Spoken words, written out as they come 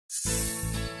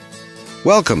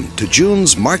Welcome to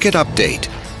June's Market Update.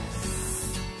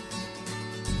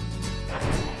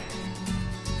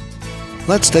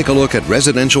 Let's take a look at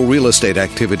residential real estate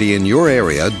activity in your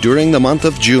area during the month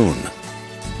of June.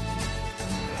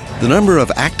 The number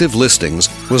of active listings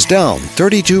was down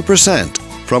 32%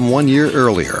 from 1 year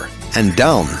earlier and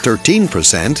down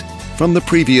 13% from the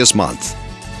previous month.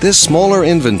 This smaller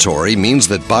inventory means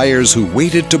that buyers who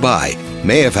waited to buy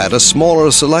may have had a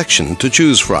smaller selection to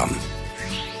choose from.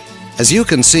 As you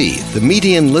can see, the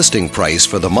median listing price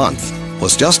for the month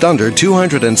was just under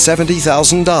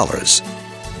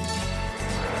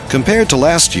 $270,000. Compared to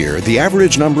last year, the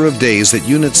average number of days that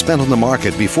units spent on the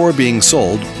market before being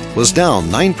sold was down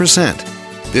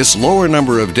 9%. This lower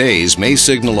number of days may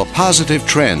signal a positive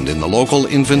trend in the local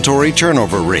inventory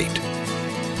turnover rate.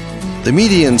 The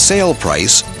median sale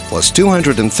price was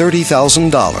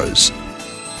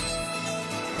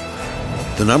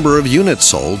 $230,000. The number of units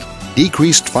sold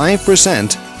decreased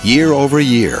 5% year over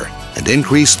year and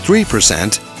increased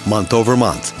 3% month over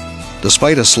month.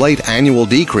 Despite a slight annual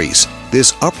decrease,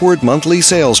 this upward monthly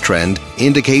sales trend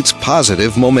indicates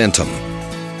positive momentum.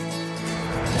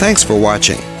 Thanks for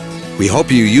watching. We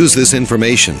hope you use this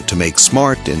information to make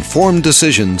smart, informed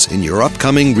decisions in your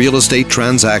upcoming real estate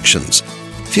transactions.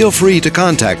 Feel free to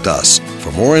contact us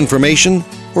for more information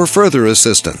or further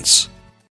assistance.